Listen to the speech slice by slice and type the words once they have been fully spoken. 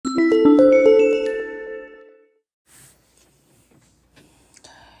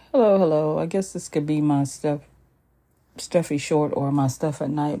Hello, hello. I guess this could be my stuffy short or my stuff at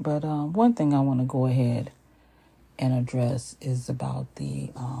night. But one thing I want to go ahead and address is about the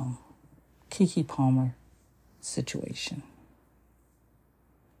Keke Palmer situation.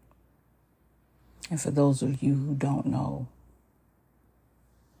 And for those of you who don't know,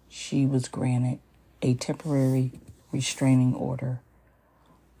 she was granted a temporary restraining order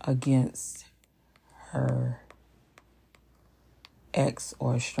against her ex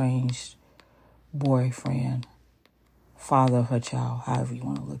or estranged boyfriend, father of her child, however you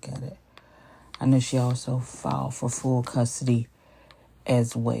want to look at it. I know she also filed for full custody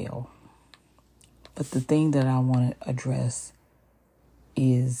as well. But the thing that I want to address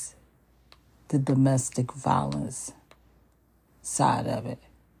is the domestic violence side of it.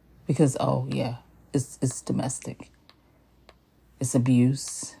 Because, it's domestic. It's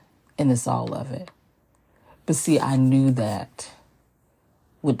abuse, and it's all of it. But see, I knew that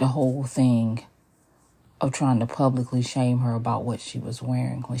with the whole thing of trying to publicly shame her about what she was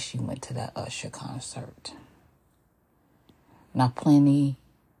wearing when she went to that Usher concert. Now, plenty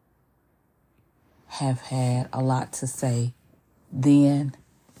have had a lot to say then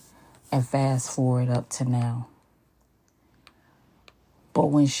and fast forward up to now. But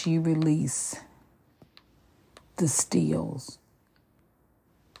when she released the stills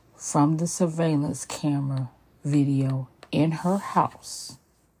from the surveillance camera video in her house,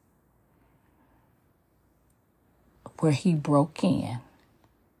 where he broke in,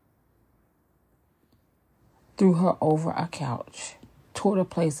 threw her over a couch, tore the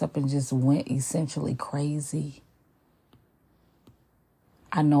place up, and just went essentially crazy.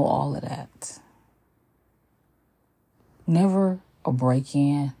 I know all of that. Never a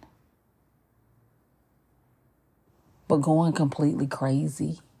break-in, but going completely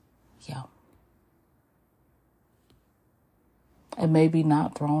crazy, yeah. And maybe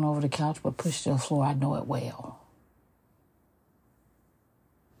not thrown over the couch, but pushed to the floor. I know it well.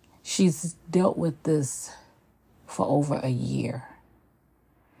 She's dealt with this for over a year.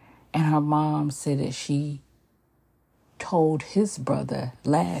 And her mom said that she told his brother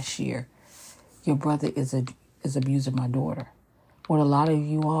last year, your brother is abusing my daughter. What a lot of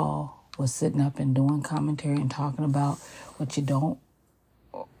you all was sitting up and doing commentary and talking about, what you don't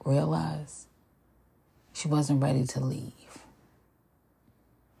realize, she wasn't ready to leave.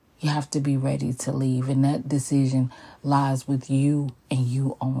 You have to be ready to leave, and that decision lies with you and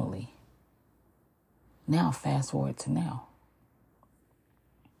you only. Now, fast forward to now.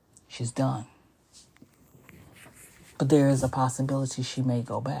 She's done. But there is a possibility she may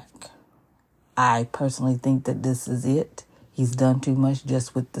go back. I personally think that this is it. He's done too much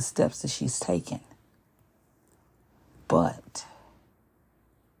just with the steps that she's taken. But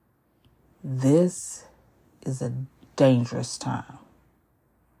this is a dangerous time.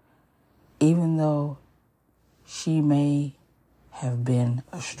 Even though she may have been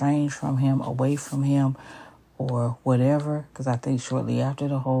estranged from him, away from him, or whatever, because I think shortly after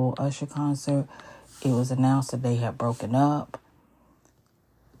the whole Usher concert, it was announced that they had broken up.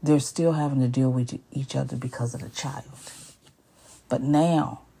 They're still having to deal with each other because of the child. But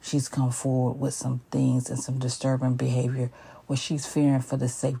now she's come forward with some things and some disturbing behavior where she's fearing for the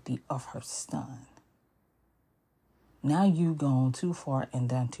safety of her son. Now you've gone too far and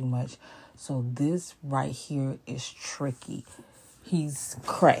done too much. So this right here is tricky. He's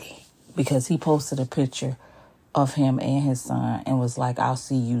cray because he posted a picture of him and his son and was like, I'll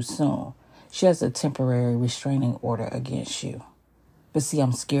see you soon. She has a temporary restraining order against you. But see,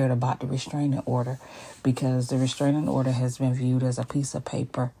 I'm scared about the restraining order because the restraining order has been viewed as a piece of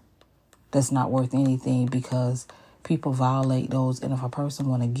paper that's not worth anything because people violate those. And if a person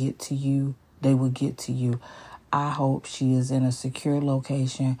want to get to you, they will get to you. I hope she is in a secure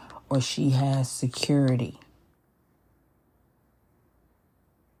location or she has security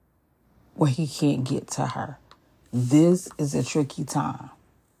where he can't get to her. This is a tricky time.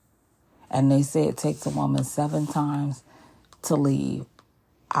 And they say it takes a woman 7 times to leave.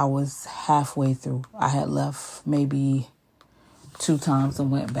 I was halfway through. I had left maybe 2 times and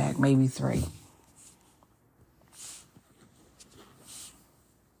went back, maybe 3.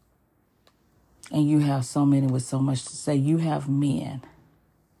 And you have so many with so much to say. You have men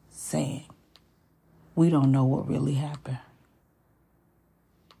saying, we don't know what really happened.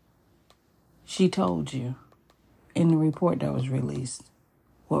 She told you in the report that was released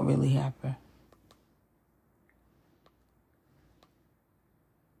what really happened.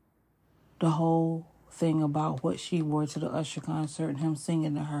 The whole thing about what she wore to the Usher concert and him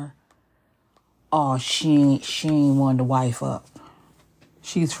singing to her, oh, she ain't wanted to wife up.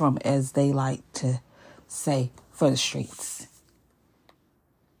 She's from, as they like to say, for the streets.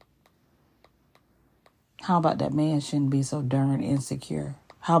 How about that man shouldn't be so darn insecure?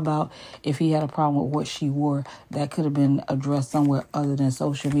 How about if he had a problem with what she wore, that could have been addressed somewhere other than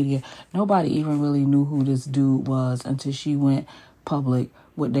social media? Nobody even really knew who this dude was until she went public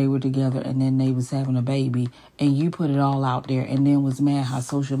what they were together, and then they was having a baby, and you put it all out there and then was mad how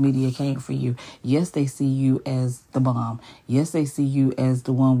social media came for you. Yes, they see you as the bomb. Yes, they see you as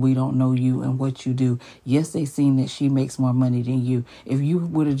the one, we don't know you and what you do. Yes, they seen that she makes more money than you. If you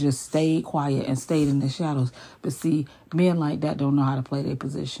would have just stayed quiet and stayed in the shadows. But see, men like that don't know how to play their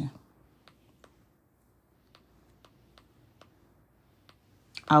position.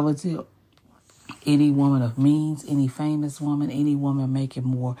 I would tell any woman of means, any famous woman, any woman making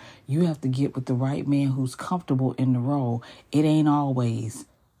more, you have to get with the right man who's comfortable in the role. It ain't always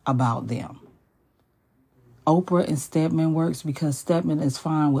about them. Oprah and Stedman works because Stedman is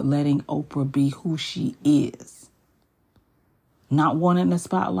fine with letting Oprah be who she is. Not wanting the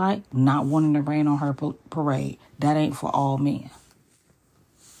spotlight, not wanting to rain on her parade. That ain't for all men.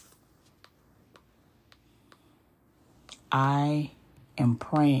 I am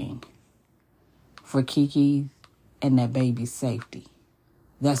praying for Keke and that baby's safety.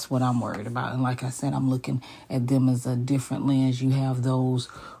 That's what I'm worried about. And like I said, I'm looking at them as a different lens. You have those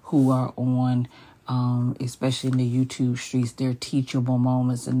who are on, especially in the YouTube streets, their teachable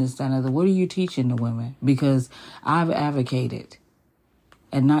moments and this, that, and other. What are you teaching the women? Because I've advocated,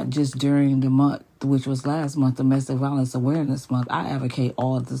 and not just during the month, which was last month, Domestic Violence Awareness Month. I advocate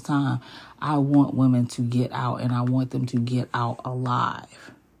all the time. I want women to get out, and I want them to get out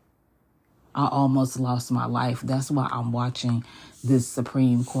alive. I almost lost my life. That's why I'm watching this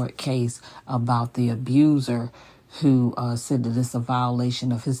Supreme Court case about the abuser who said that it's a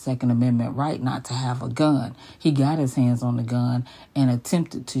violation of his Second Amendment right not to have a gun. He got his hands on the gun and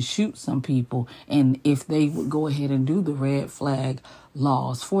attempted to shoot some people. And if they would go ahead and do the red flag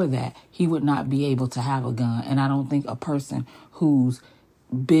laws for that, he would not be able to have a gun. And I don't think a person who's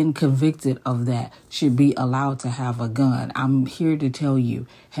been convicted of that should be allowed to have a gun. I'm here to tell you,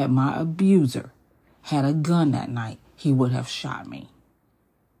 had my abuser had a gun that night, he would have shot me.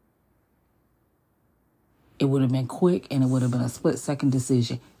 It would have been quick, and it would have been a split-second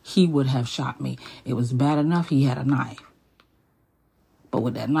decision. He would have shot me. It was bad enough he had a knife. But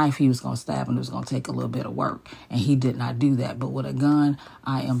with that knife, he was going to stab, and it was going to take a little bit of work. And he did not do that. But with a gun,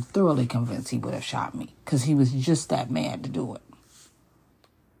 I am thoroughly convinced he would have shot me, because he was just that mad to do it.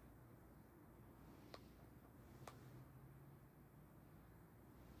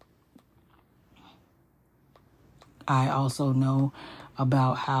 I also know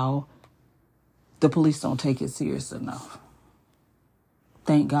about how the police don't take it serious enough.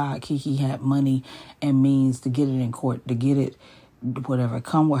 Thank God Keke had money and means to get it in court, to get it, whatever,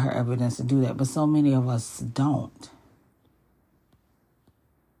 come with her evidence to do that. But so many of us don't.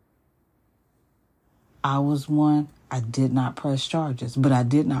 I was one. I did not press charges. But I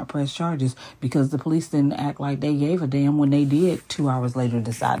did not press charges because the police didn't act like they gave a damn when they did 2 hours later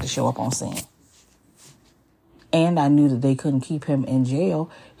decide to show up on scene. And I knew that they couldn't keep him in jail.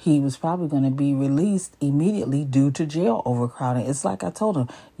 He was probably going to be released immediately due to jail overcrowding. It's like I told him,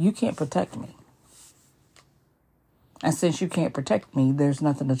 you can't protect me. And since you can't protect me, there's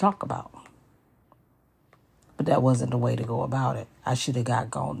nothing to talk about. But that wasn't the way to go about it. I should have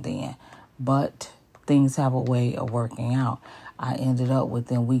got gone then. But things have a way of working out. I ended up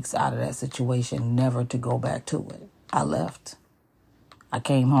within weeks out of that situation, never to go back to it. I left. I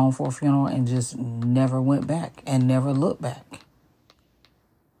came home for a funeral and just never went back and never looked back.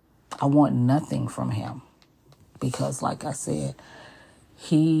 I want nothing from him because, like I said,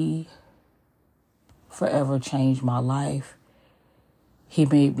 he forever changed my life. He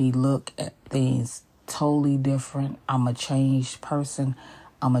made me look at things totally different. I'm a changed person.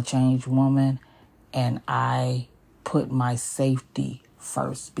 I'm a changed woman. And I put my safety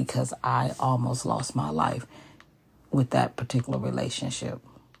first because I almost lost my life with that particular relationship.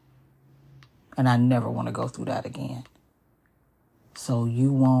 And I never want to go through that again. So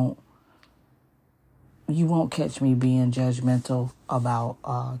you won't catch me being judgmental about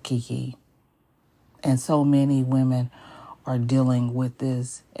Keke. And so many women are dealing with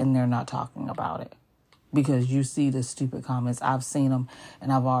this and they're not talking about it. Because you see the stupid comments. I've seen them and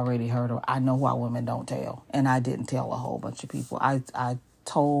I've already heard them. I know why women don't tell. And I didn't tell a whole bunch of people. I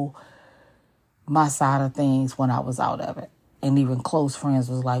told my side of things when I was out of it. And even close friends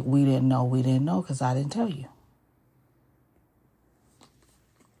was like, we didn't know because I didn't tell you.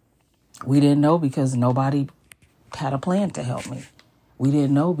 We didn't know because nobody had a plan to help me. We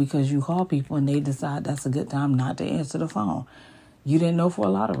didn't know because you call people and they decide that's a good time not to answer the phone. You didn't know for a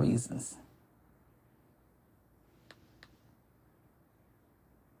lot of reasons.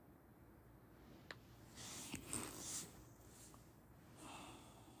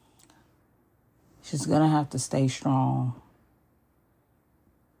 She's going to have to stay strong.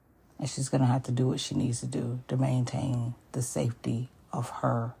 And she's going to have to do what she needs to do to maintain the safety of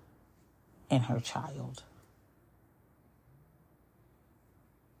her and her child.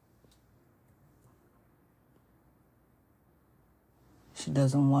 She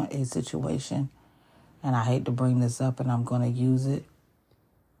doesn't want a situation, and I hate to bring this up and I'm going to use it,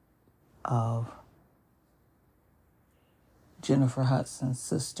 of Jennifer Hudson's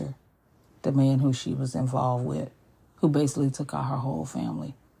sister, the man who she was involved with, who basically took out her whole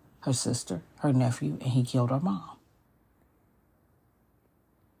family, her sister, her nephew, and he killed her mom.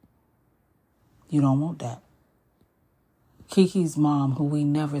 You don't want that. Kiki's mom, who we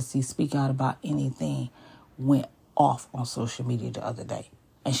never see speak out about anything, went off on social media the other day.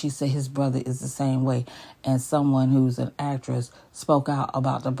 And she said his brother is the same way. And someone who's an actress spoke out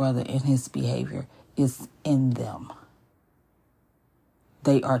about the brother and his behavior. Is in them.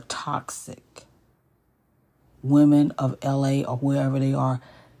 They are toxic. Women of LA or wherever they are,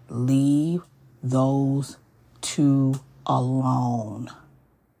 leave those two alone.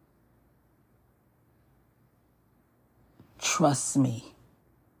 Trust me.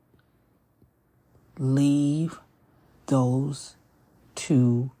 Leave those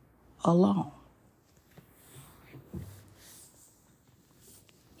two alone.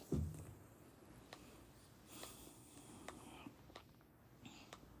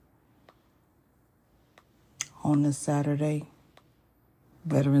 On this Saturday,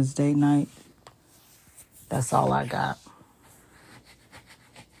 Veterans Day night, that's all I got.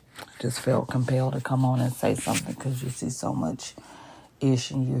 I just felt compelled to come on and say something because you see so much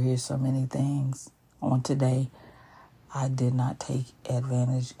ish and you hear so many things. On today, I did not take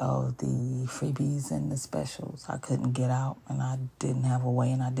advantage of the freebies and the specials. I couldn't get out and I didn't have a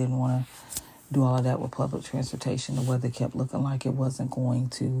way, and I didn't want to do all of that with public transportation. The weather kept looking like it wasn't going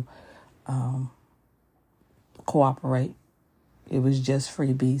to cooperate. It was just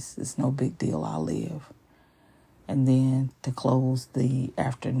freebies. It's no big deal. I'll live. And then to close the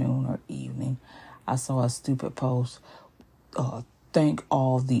afternoon or evening, I saw a stupid post. Thank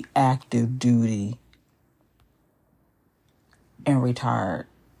all the active duty and retired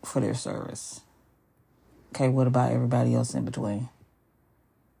for their service. Okay, what about everybody else in between?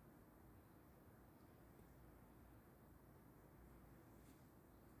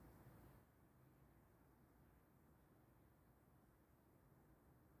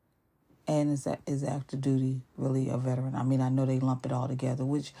 And is active duty really a veteran? I mean, I know they lump it all together,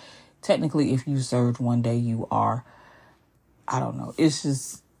 which technically if you served one day, you are. I don't know. It's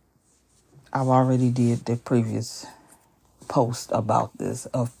just, I've already did the previous post about this,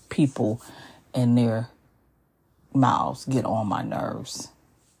 of people and their mouths get on my nerves.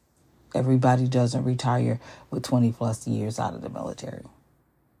 Everybody doesn't retire with 20 plus years out of the military.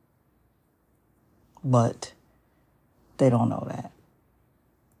 But they don't know that.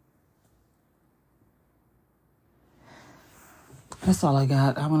 That's all I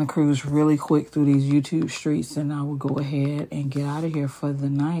got. I'm going to cruise really quick through these YouTube streets, and I will go ahead and get out of here for the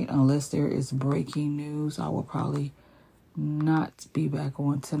night. Unless there is breaking news, I will probably not be back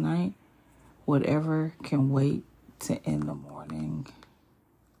on tonight. Whatever can wait to in the morning.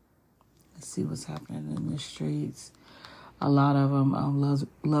 Let's see what's happening in the streets. A lot of them,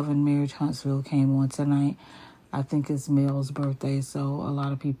 Love and Marriage Huntsville came on tonight. I think it's Mel's birthday, so a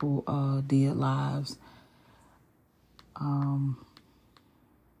lot of people did lives.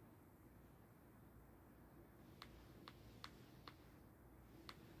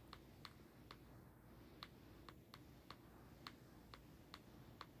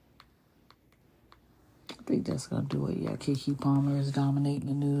 I think that's going to do it. Yeah, Keke Palmer is dominating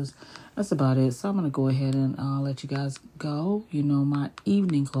the news. That's about it. So I'm going to go ahead and let you guys go. You know, my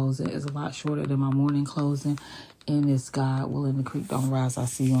evening closing is a lot shorter than my morning closing. And it's God willing, the creek don't rise. I'll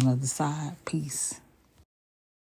see you on the other side. Peace.